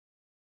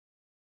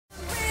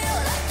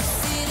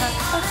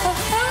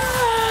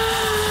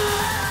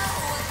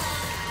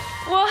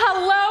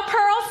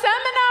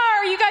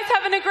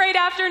great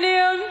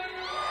afternoon?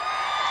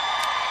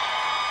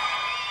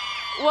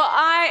 Well,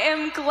 I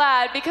am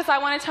glad because I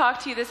want to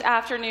talk to you this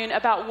afternoon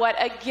about what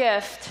a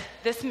gift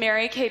this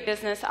Mary Kay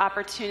business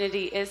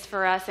opportunity is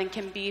for us and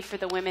can be for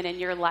the women in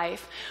your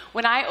life.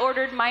 When I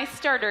ordered my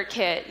starter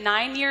kit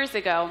 9 years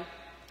ago,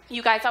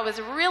 you guys, I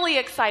was really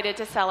excited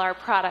to sell our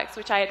products,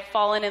 which I had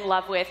fallen in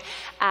love with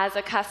as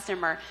a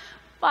customer.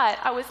 But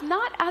I was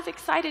not as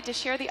excited to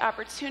share the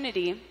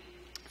opportunity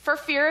for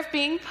fear of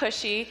being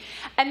pushy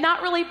and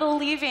not really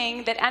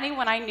believing that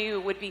anyone I knew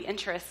would be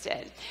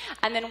interested.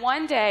 And then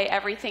one day,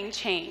 everything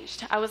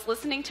changed. I was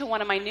listening to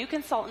one of my new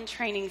consultant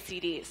training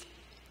CDs.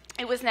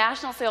 It was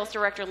National Sales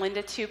Director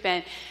Linda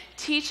Tupin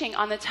teaching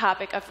on the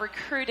topic of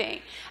recruiting.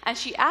 And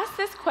she asked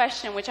this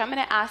question, which I'm going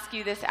to ask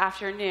you this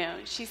afternoon.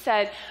 She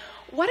said,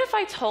 what if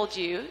I told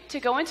you to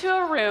go into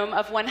a room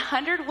of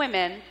 100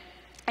 women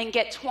and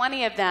get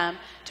 20 of them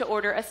to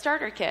order a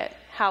starter kit?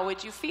 How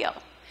would you feel?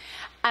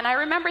 And I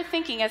remember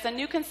thinking, as a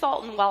new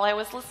consultant, while I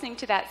was listening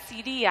to that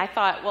CD, I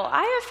thought, well,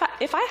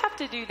 if I have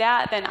to do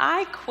that, then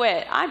I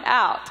quit. I'm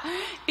out.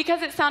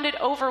 Because it sounded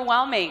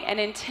overwhelming and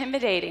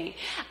intimidating.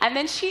 And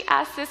then she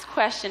asked this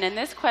question, and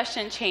this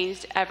question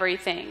changed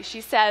everything.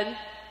 She said,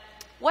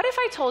 what if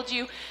I told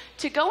you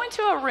to go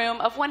into a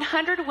room of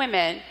 100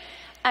 women,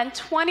 and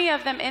 20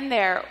 of them in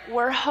there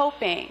were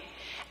hoping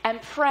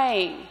and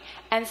praying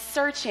and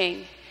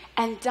searching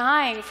and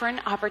dying for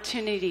an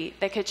opportunity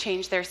that could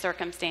change their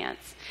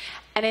circumstance?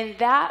 And in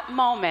that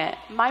moment,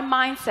 my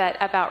mindset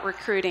about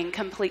recruiting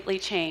completely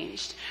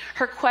changed.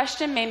 Her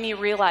question made me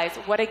realize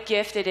what a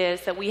gift it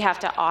is that we have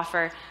to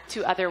offer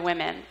to other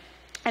women.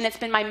 And it's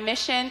been my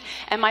mission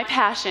and my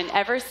passion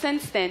ever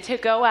since then to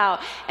go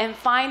out and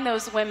find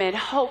those women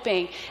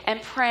hoping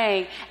and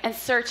praying and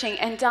searching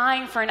and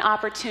dying for an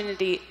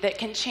opportunity that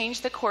can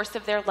change the course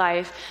of their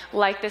life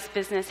like this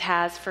business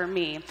has for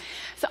me.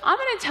 So I'm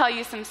going to tell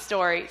you some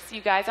stories,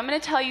 you guys. I'm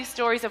going to tell you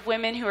stories of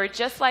women who are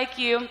just like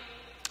you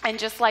and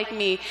just like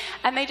me.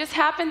 And they just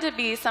happen to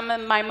be some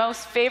of my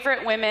most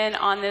favorite women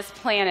on this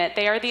planet.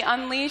 They are the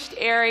Unleashed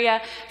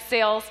area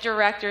sales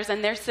directors,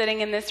 and they're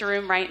sitting in this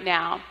room right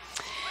now.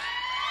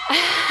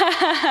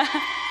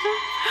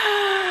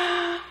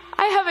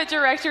 I have a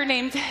director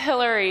named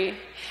Hillary,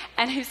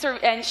 and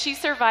she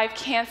survived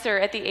cancer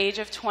at the age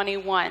of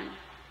 21.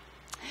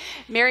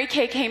 Mary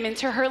Kay came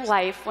into her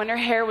life when her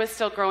hair was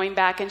still growing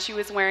back and she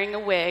was wearing a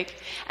wig,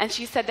 and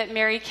she said that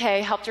Mary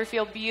Kay helped her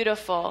feel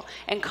beautiful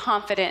and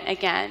confident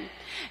again.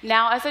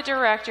 Now, as a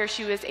director,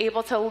 she was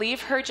able to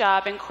leave her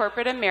job in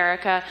corporate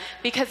America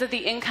because of the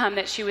income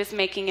that she was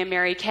making in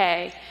Mary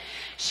Kay.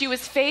 She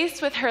was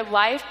faced with her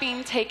life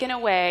being taken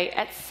away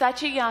at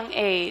such a young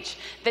age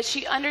that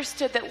she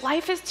understood that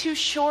life is too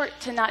short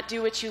to not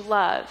do what you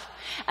love.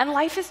 And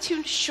life is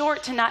too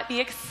short to not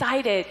be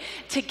excited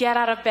to get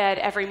out of bed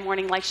every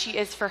morning like she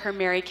is for her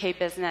Mary Kay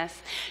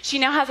business. She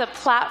now has a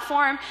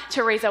platform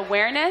to raise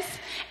awareness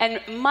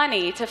and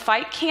money to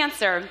fight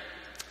cancer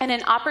and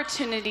an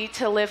opportunity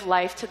to live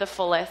life to the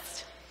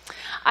fullest.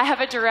 I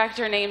have a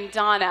director named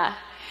Donna,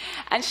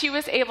 and she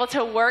was able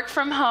to work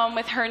from home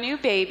with her new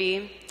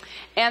baby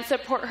and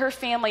support her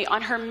family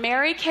on her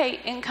Mary Kay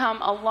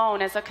income alone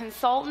as a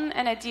consultant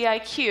and a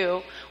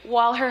DIQ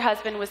while her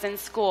husband was in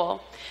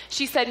school.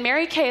 She said,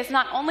 Mary Kay has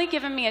not only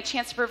given me a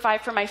chance to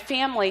provide for my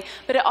family,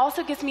 but it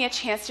also gives me a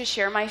chance to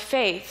share my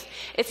faith.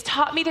 It's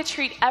taught me to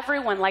treat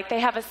everyone like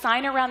they have a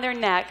sign around their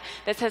neck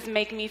that says,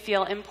 make me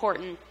feel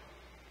important.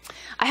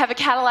 I have a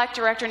Cadillac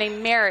director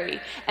named Mary,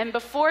 and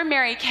before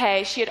Mary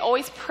Kay, she had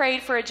always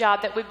prayed for a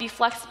job that would be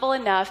flexible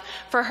enough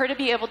for her to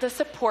be able to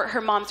support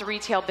her mom's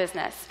retail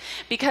business.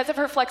 Because of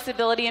her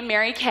flexibility in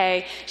Mary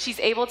Kay, she's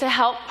able to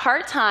help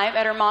part-time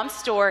at her mom's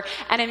store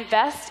and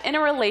invest in a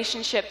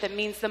relationship that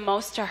means the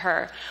most to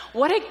her.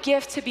 What a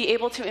gift to be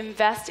able to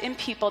invest in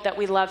people that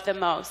we love the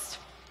most.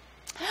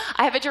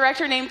 I have a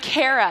director named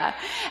Kara,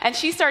 and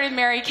she started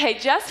Mary Kay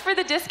just for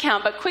the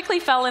discount, but quickly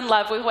fell in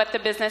love with what the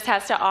business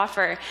has to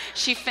offer.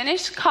 She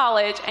finished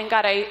college and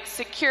got a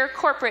secure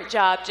corporate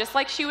job just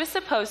like she was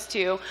supposed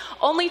to,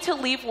 only to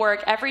leave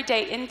work every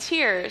day in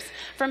tears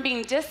from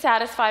being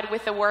dissatisfied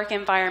with the work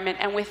environment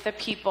and with the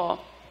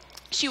people.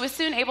 She was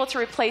soon able to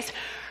replace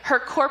her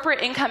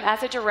corporate income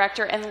as a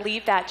director and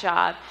leave that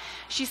job.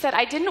 She said,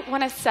 I didn't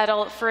want to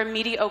settle for a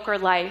mediocre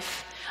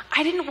life.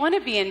 I didn't want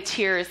to be in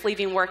tears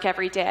leaving work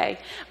every day.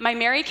 My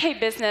Mary Kay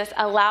business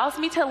allows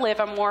me to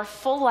live a more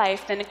full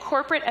life than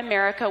corporate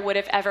America would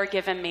have ever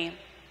given me.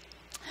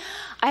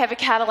 I have a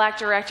Cadillac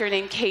director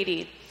named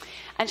Katie,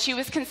 and she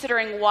was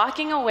considering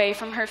walking away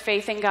from her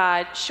faith in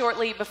God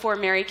shortly before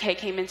Mary Kay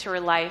came into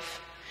her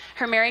life.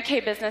 Her Mary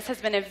Kay business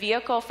has been a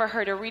vehicle for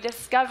her to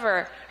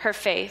rediscover her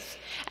faith,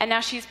 and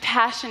now she's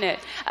passionate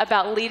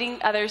about leading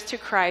others to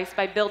Christ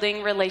by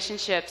building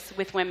relationships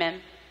with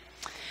women.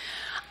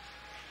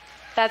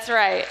 That's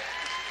right.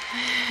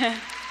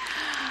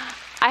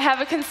 I have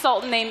a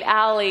consultant named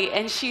Allie,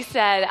 and she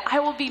said,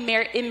 I will be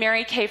in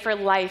Mary Kay for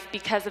life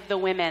because of the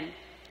women.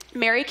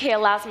 Mary Kay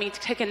allows me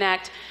to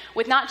connect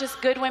with not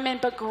just good women,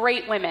 but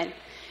great women.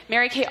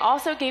 Mary Kay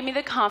also gave me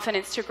the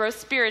confidence to grow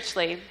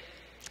spiritually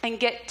and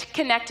get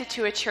connected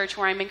to a church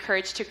where I'm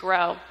encouraged to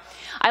grow.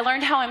 I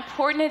learned how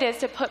important it is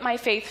to put my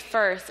faith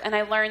first, and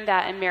I learned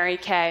that in Mary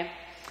Kay.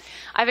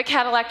 I have a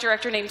Cadillac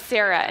director named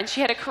Sarah, and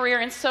she had a career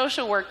in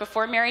social work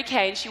before Mary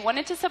Kay, and she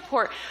wanted to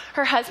support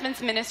her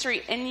husband's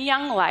ministry in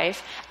Young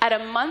Life at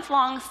a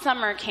month-long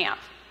summer camp.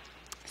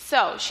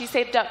 So she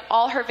saved up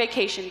all her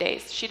vacation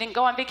days. She didn't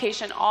go on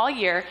vacation all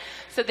year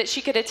so that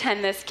she could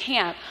attend this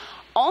camp,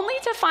 only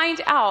to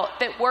find out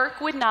that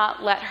work would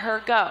not let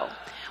her go,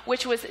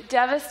 which was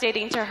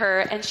devastating to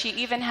her, and she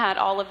even had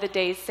all of the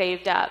days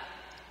saved up.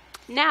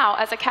 Now,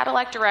 as a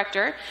Cadillac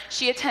director,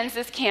 she attends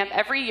this camp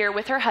every year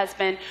with her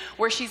husband,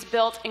 where she's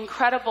built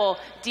incredible,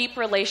 deep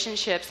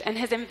relationships and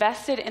has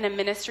invested in a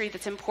ministry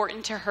that's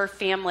important to her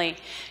family.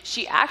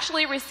 She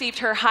actually received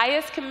her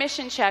highest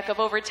commission check of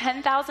over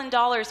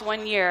 $10,000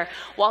 one year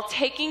while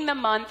taking the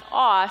month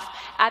off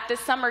at the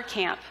summer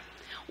camp.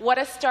 What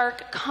a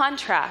stark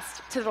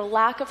contrast to the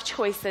lack of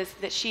choices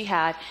that she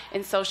had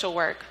in social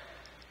work.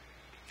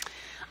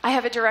 I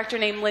have a director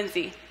named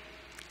Lindsay,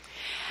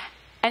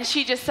 and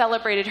she just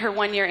celebrated her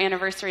one-year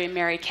anniversary in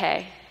Mary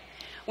Kay.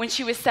 When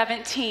she was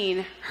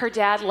 17, her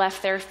dad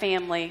left their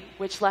family,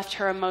 which left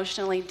her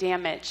emotionally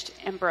damaged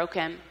and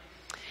broken.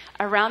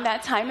 Around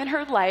that time in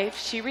her life,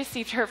 she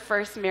received her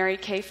first Mary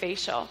Kay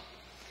facial.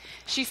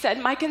 She said,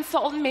 "My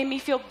consultant made me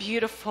feel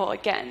beautiful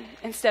again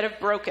instead of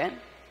broken."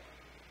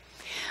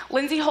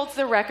 Lindsay holds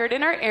the record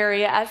in our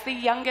area as the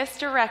youngest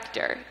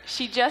director.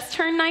 She just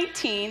turned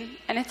 19,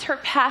 and it's her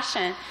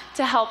passion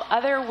to help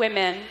other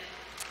women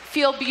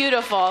feel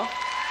beautiful.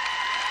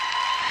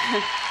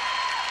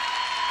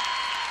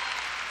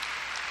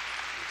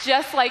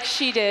 Just like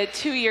she did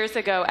 2 years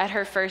ago at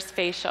her first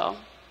facial.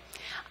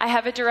 I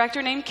have a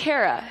director named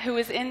Kara who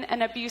is in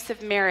an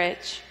abusive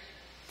marriage.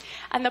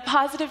 And the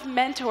positive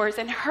mentors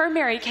in her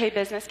Mary Kay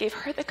business gave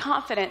her the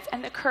confidence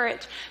and the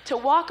courage to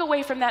walk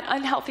away from that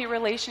unhealthy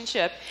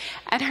relationship.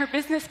 And her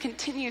business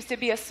continues to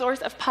be a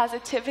source of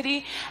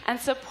positivity and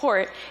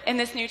support in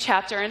this new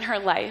chapter in her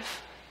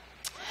life.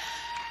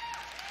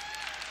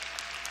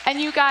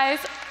 And you guys,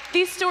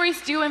 these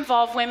stories do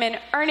involve women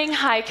earning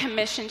high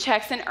commission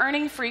checks and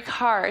earning free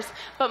cars.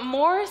 But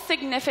more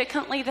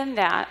significantly than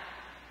that,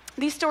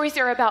 these stories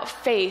are about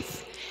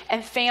faith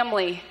and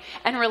family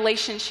and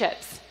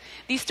relationships.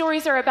 These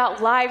stories are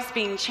about lives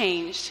being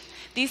changed.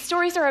 These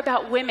stories are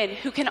about women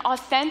who can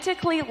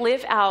authentically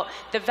live out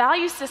the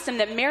value system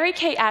that Mary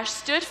Kay Ash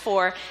stood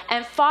for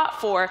and fought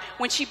for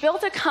when she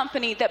built a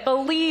company that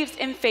believes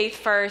in faith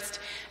first,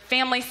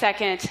 family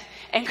second,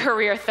 and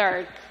career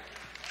third.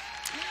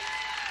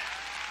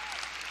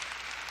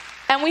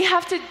 And we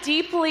have to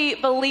deeply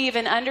believe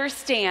and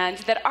understand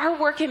that our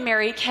work in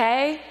Mary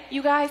Kay,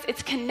 you guys,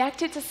 it's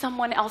connected to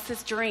someone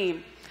else's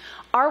dream.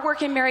 Our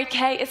work in Mary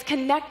Kay is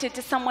connected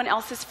to someone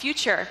else's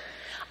future.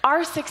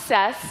 Our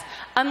success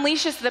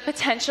unleashes the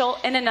potential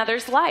in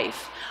another's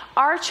life.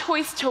 Our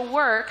choice to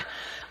work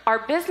our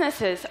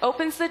businesses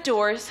opens the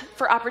doors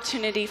for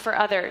opportunity for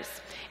others.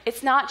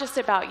 It's not just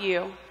about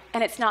you,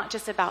 and it's not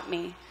just about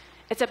me.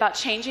 It's about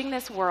changing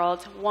this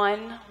world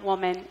one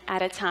woman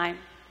at a time.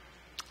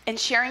 And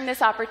sharing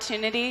this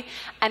opportunity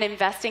and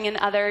investing in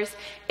others,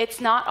 it's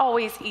not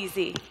always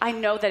easy. I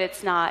know that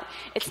it's not.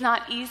 It's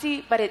not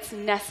easy, but it's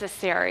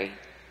necessary.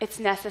 It's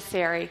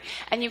necessary.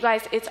 And you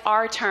guys, it's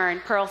our turn,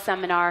 Pearl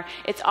Seminar.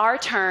 It's our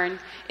turn.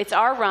 It's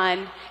our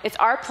run. It's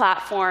our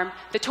platform.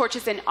 The torch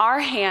is in our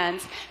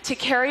hands to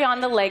carry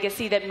on the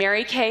legacy that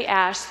Mary Kay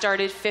Ash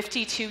started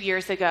 52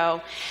 years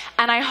ago.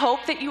 And I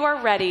hope that you are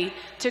ready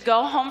to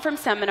go home from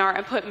seminar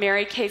and put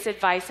Mary Kay's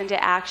advice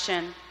into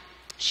action.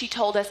 She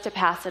told us to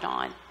pass it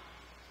on.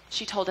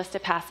 She told us to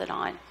pass it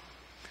on.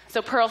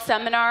 So Pearl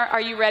Seminar,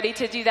 are you ready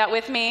to do that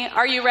with me?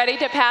 Are you ready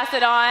to pass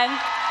it on?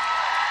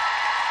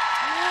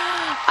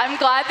 I'm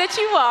glad that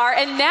you are.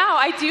 And now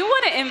I do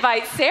want to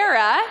invite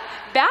Sarah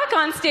back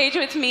on stage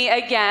with me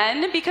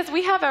again because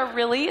we have a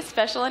really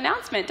special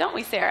announcement, don't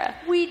we, Sarah?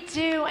 We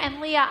do. And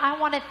Leah, I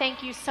want to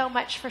thank you so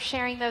much for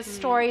sharing those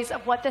stories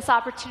of what this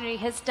opportunity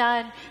has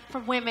done for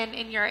women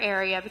in your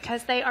area,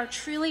 because they are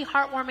truly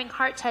heartwarming,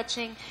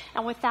 heart-touching,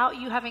 and without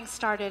you having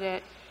started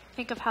it,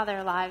 think of how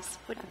their lives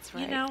would, That's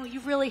right. You know,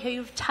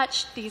 you've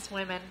touched these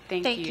women.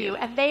 Thank you.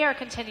 And they are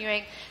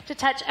continuing to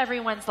touch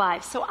everyone's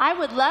lives. So I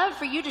would love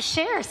for you to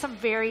share some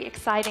very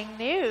exciting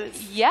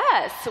news.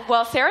 Yes.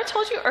 Well, Sarah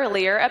told you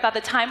earlier about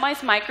the Time-Wise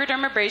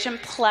Microdermabrasion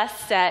Plus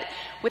set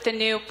with the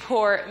new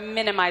Pore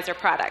Minimizer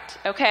product,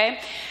 okay?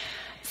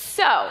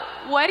 So,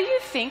 what do you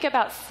think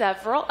about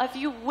several of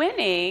you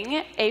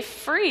winning a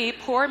free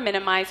Pore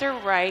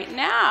Minimizer right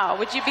now?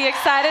 Would you be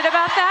excited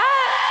about that?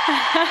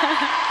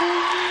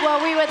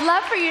 Well, we would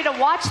love for you to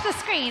watch the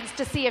screens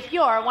to see if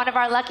you're one of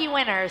our lucky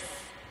winners.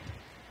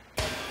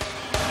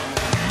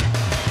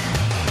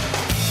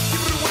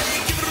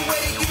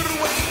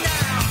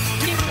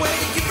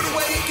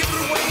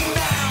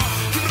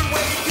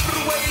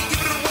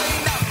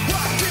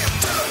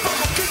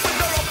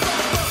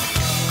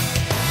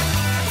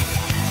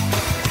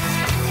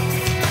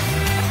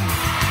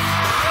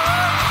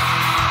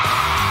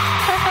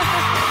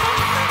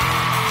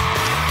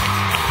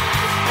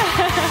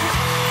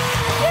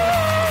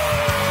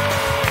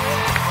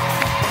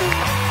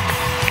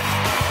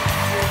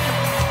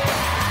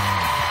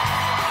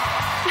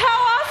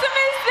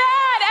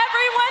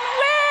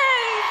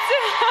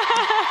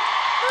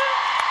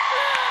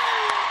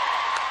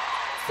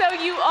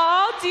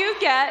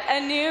 set,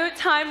 a new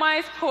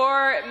Time-Wise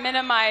Pore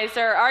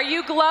Minimizer. Are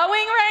you glowing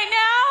right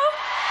now?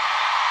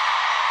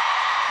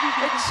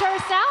 It sure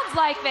sounds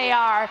like they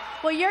are.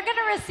 Well, you're going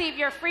to receive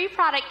your free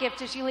product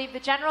gift as you leave the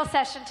general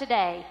session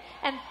today.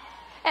 And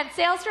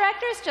sales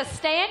directors, just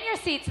stay in your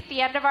seats at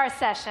the end of our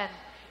session.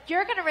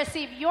 You're going to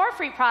receive your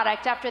free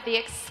product after the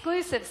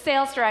exclusive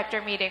sales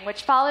director meeting,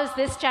 which follows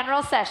this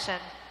general session.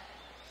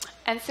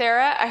 And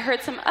Sarah, I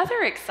heard some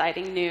other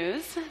exciting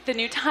news. The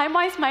new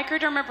Time-Wise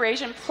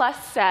Microdermabrasion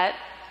Plus set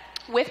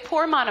with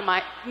Pore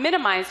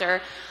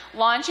Minimizer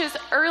launches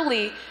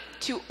early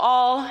to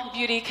all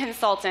beauty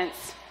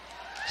consultants.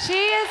 She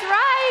is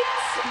right.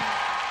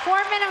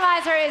 Pore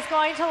Minimizer is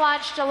going to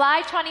launch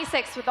July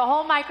 26th with the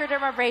whole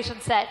microdermabrasion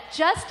set,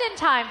 just in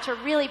time to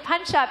really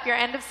punch up your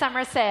end of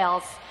summer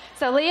sales.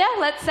 So Leah,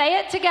 let's say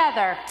it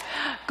together.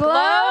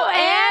 Glow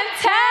and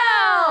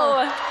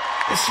tell!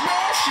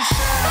 Smash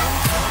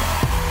yourself.